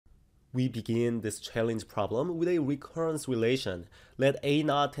We begin this challenge problem with a recurrence relation. Let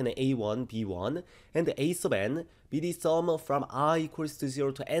a0 and a1 be 1, and a sub n be the sum from I equals to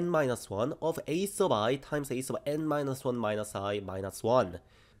 0 to n minus 1 of a sub I times a sub n minus 1 minus I minus 1.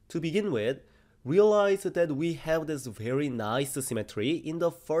 To begin with, realize that we have this very nice symmetry in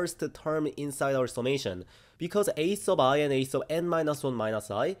the first term inside our summation. Because a sub I and a sub n minus 1 minus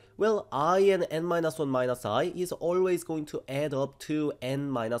I, well, I and n minus 1 minus I is always going to add up to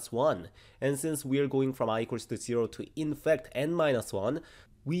n minus 1. And since we are going from I equals to 0 to in fact n minus 1,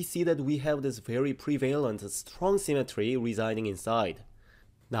 we see that we have this very prevalent, strong symmetry residing inside.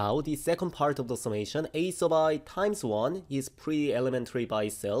 Now, the second part of the summation, a sub I times 1, is pretty elementary by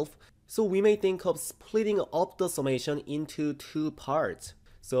itself. So we may think of splitting up the summation into two parts.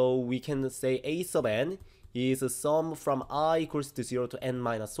 So we can say a sub n is a sum from I equals to 0 to n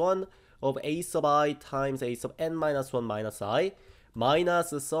minus 1 of a sub I times a sub n minus 1 minus I minus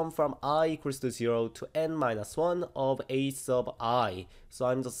the sum from I equals to 0 to n minus 1 of a sub I. So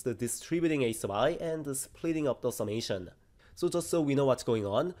I'm just distributing a sub I and splitting up the summation. So just so we know what's going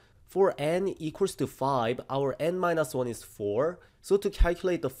on, for n equals to 5, our n minus 1 is 4. So to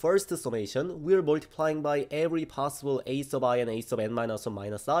calculate the first summation, we're multiplying by every possible a sub I and a sub n minus 1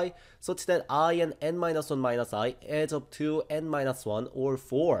 minus I, such that I and n minus 1 minus I adds up to n minus 1 or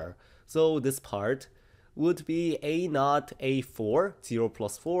 4. So this part would be a0, a4, 0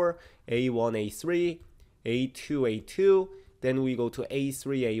 plus 4, a1, a3, a2, a2, then we go to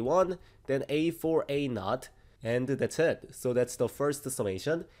a3, a1, then a4, a0, and that's it. So that's the first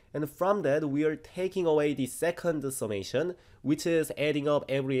summation. And from that, we are taking away the second summation, which is adding up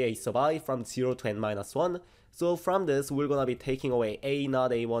every a sub I from 0 to n minus 1. So from this, we're going to be taking away a0,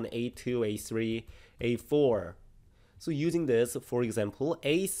 a1, a2, a3, a4. So using this, for example,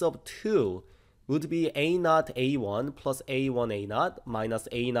 a sub 2 would be a0, a1 plus a1, a0 minus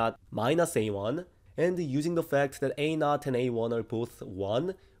a0 minus a1. And using the fact that a0 and a1 are both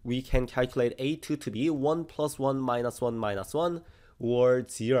 1, we can calculate a2 to be 1 plus 1 minus 1 minus 1, or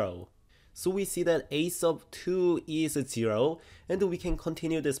 0. So we see that a sub 2 is 0, and we can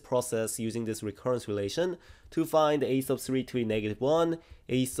continue this process using this recurrence relation to find a sub 3 to be negative 1,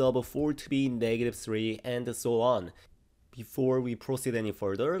 a sub 4 to be negative 3, and so on. Before we proceed any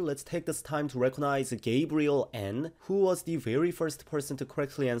further, let's take this time to recognize Gabriel N, who was the very first person to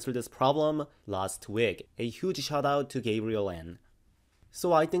correctly answer this problem last week. A huge shout out to Gabriel N.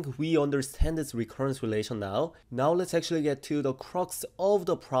 So I think we understand this recurrence relation now. Now let's actually get to the crux of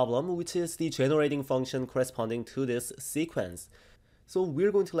the problem, which is the generating function corresponding to this sequence. So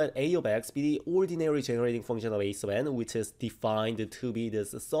we're going to let a of x be the ordinary generating function of a sub n, which is defined to be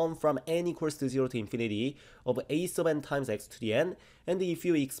this sum from n equals to 0 to infinity of a sub n times x to the n. And if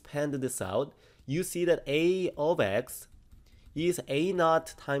you expand this out, you see that a of x is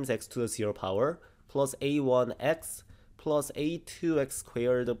a0 times x to the 0 power plus a1x plus a2x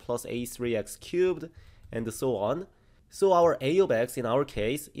squared plus a3x cubed, and so on. So our a of x in our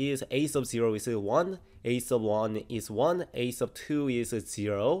case is a sub 0 is 1, a sub 1 is 1, a sub 2 is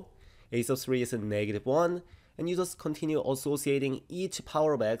 0, a sub 3 is negative 1, and you just continue associating each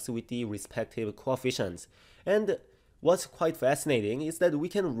power of x with the respective coefficients. And what's quite fascinating is that we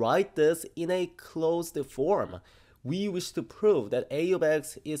can write this in a closed form. We wish to prove that a of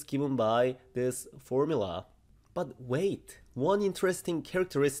x is given by this formula. But wait, one interesting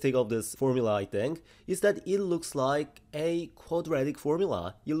characteristic of this formula, I think, is that it looks like a quadratic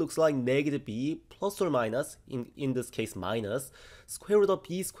formula. It looks like negative b plus or minus, in this case minus, square root of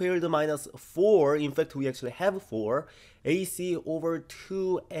b squared minus 4, in fact we actually have 4, ac over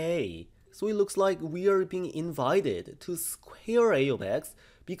 2a. So it looks like we are being invited to square a of x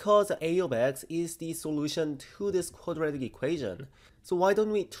because a of x is the solution to this quadratic equation. So why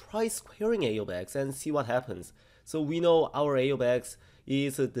don't we try squaring a of x and see what happens? So we know our a of x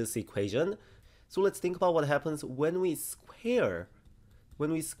is this equation. So let's think about what happens when we square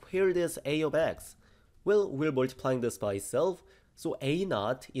this a of x. Well, we're multiplying this by itself. So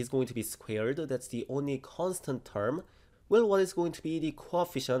a0 is going to be squared. That's the only constant term. Well, what is going to be the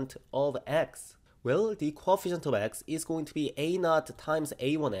coefficient of x? Well, the coefficient of x is going to be a0 times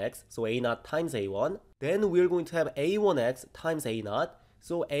a1x, so a0 times a1. Then we're going to have a1x times a0,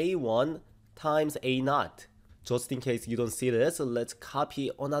 so a1 times a0. Just in case you don't see this, let's copy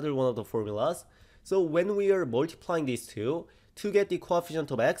another one of the formulas. So when we are multiplying these two, to get the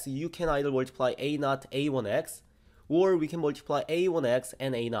coefficient of x, you can either multiply a0 a1x, or we can multiply a1x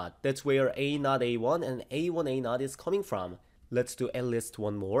and a0. That's where a0 a1 and a1 a0 is coming from. Let's do at least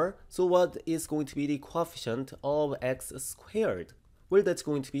one more. So what is going to be the coefficient of x squared? Well, that's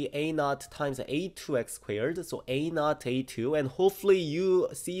going to be a naught times a2x squared, so a naught a2, and hopefully you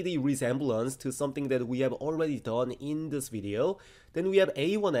see the resemblance to something that we have already done in this video. Then we have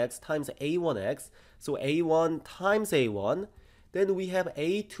a1x times a1x, so a1 times a1. Then we have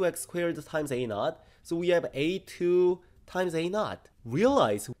a2x squared times a naught, so we have a2 times a naught.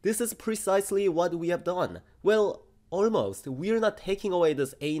 Realize this is precisely what we have done. Well, almost. We're not taking away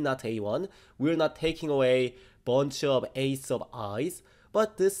this a naught a1, we're not taking away bunch of a sub i's,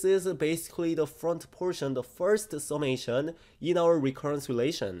 but this is basically the front portion, the first summation in our recurrence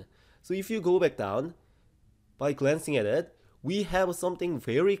relation. So if you go back down, by glancing at it, we have something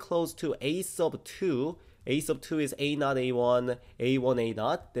very close to a sub 2. A sub 2 is a naught a1, a1 a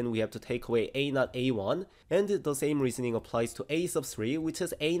naught, then we have to take away a naught a1, and the same reasoning applies to a sub 3, which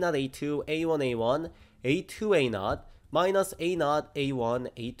is a naught a2, a1 a1, a2 a naught, minus a naught a1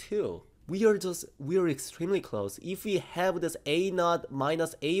 a2. We are extremely close. If we have this a naught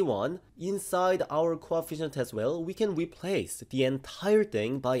minus a1 inside our coefficient as well, we can replace the entire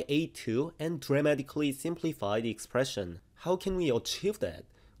thing by a2 and dramatically simplify the expression. How can we achieve that?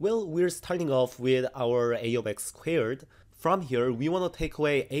 Well, we're starting off with our a of x squared. From here, we want to take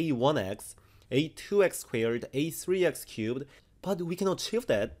away a1x, a2x squared, a3x cubed, but we can achieve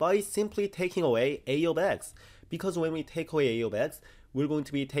that by simply taking away a of x. Because when we take away a of x, we're going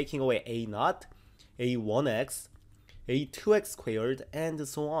to be taking away a naught, a1x, a2x squared, and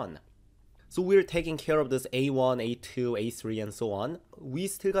so on. So we're taking care of this a1, a2, a3, and so on. We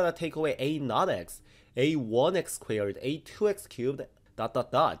still gotta take away a naught x, a1x squared, a2x cubed, dot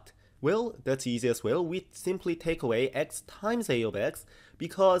dot dot. Well, that's easy as well. We simply take away x times a of x,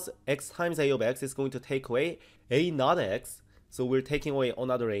 because x times a of x is going to take away a naught x. So we're taking away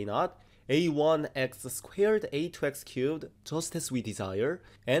another a naught, a1x squared, a2x cubed, just as we desire.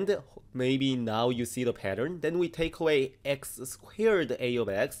 And maybe now you see the pattern. Then we take away x squared a of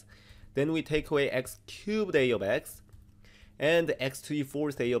x, then we take away x cubed a of x, and x to the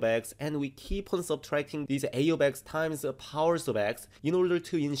fourth a of x, and we keep on subtracting these a of x times the powers of x in order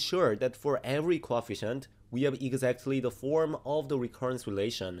to ensure that for every coefficient we have exactly the form of the recurrence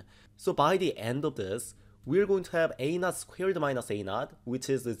relation. So by the end of this, we're going to have a naught squared minus a naught,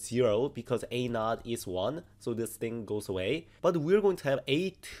 which is 0 because a naught is 1, so this thing goes away. But we're going to have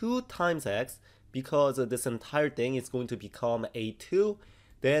a2 times x, because this entire thing is going to become a2.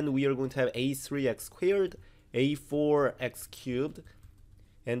 Then we are going to have a3x squared, a4x cubed,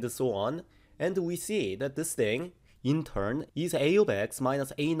 and so on. And we see that this thing, in turn, is a of x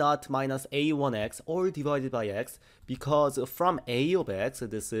minus a naught minus a1x, all divided by x, because from a of x,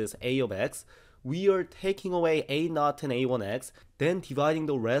 this is a of x, we are taking away a naught and a1x, then dividing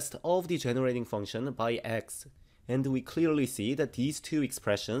the rest of the generating function by x. And we clearly see that these two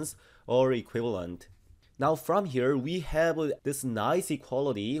expressions are equivalent. Now from here, we have this nice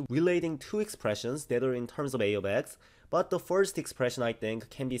equality relating two expressions that are in terms of a of x, but the first expression I think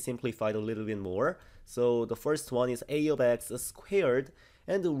can be simplified a little bit more. So the first one is a of x squared,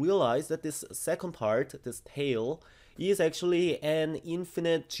 and realize that this second part, this tail, is actually an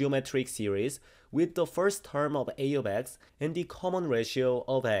infinite geometric series with the first term of a of x and the common ratio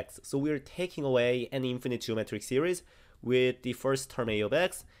of x. So we're taking away an infinite geometric series with the first term a of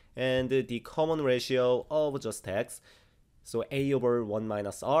x and the common ratio of just x, so a over 1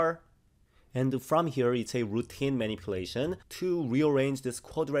 minus r. And from here, it's a routine manipulation to rearrange this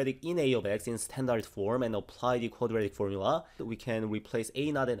quadratic in a of x in standard form and apply the quadratic formula. We can replace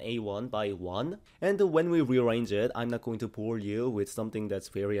a naught and a1 by 1. And when we rearrange it, I'm not going to bore you with something that's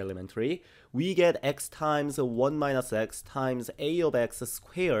very elementary. We get x times 1 minus x times a of x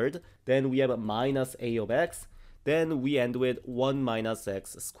squared. Then we have a minus a of x. Then we end with 1 minus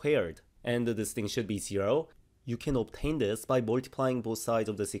x squared. And this thing should be 0. You can obtain this by multiplying both sides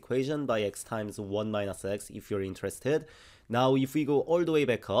of this equation by x times 1 minus x if you're interested. Now if we go all the way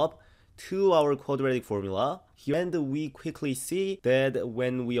back up to our quadratic formula, and we quickly see that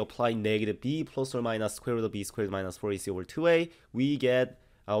when we apply negative b plus or minus square root of b squared minus 4ac over 2a, we get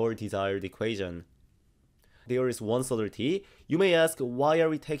our desired equation. There is one subtlety. You may ask, why are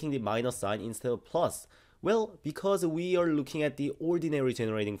we taking the minus sign instead of plus? Well, because we are looking at the ordinary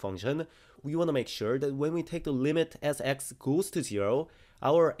generating function, we want to make sure that when we take the limit as x goes to 0,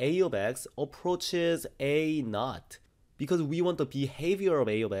 our a of x approaches a naught. Because we want the behavior of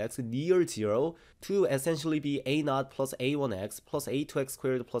a of x near 0 to essentially be a naught plus a1x plus a2x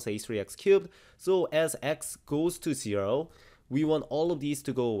squared plus a3x cubed. So as x goes to 0, we want all of these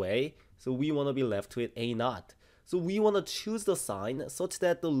to go away. So we want to be left with a naught. So we want to choose the sign such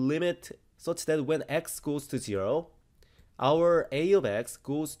that when x goes to 0, our a of x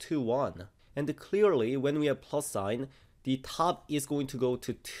goes to 1. And clearly, when we have plus sign, the top is going to go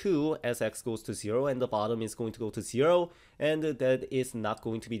to 2 as x goes to 0, and the bottom is going to go to 0, and that is not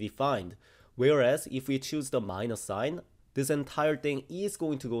going to be defined. Whereas if we choose the minus sign, this entire thing is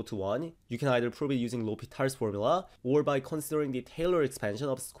going to go to 1. You can either prove it using L'Hopital's formula or by considering the Taylor expansion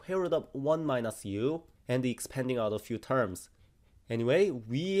of square root of 1 minus u and expanding out a few terms. Anyway,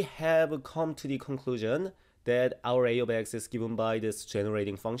 we have come to the conclusion that our a of x is given by this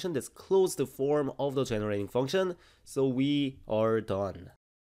generating function, this closed form of the generating function, so we are done.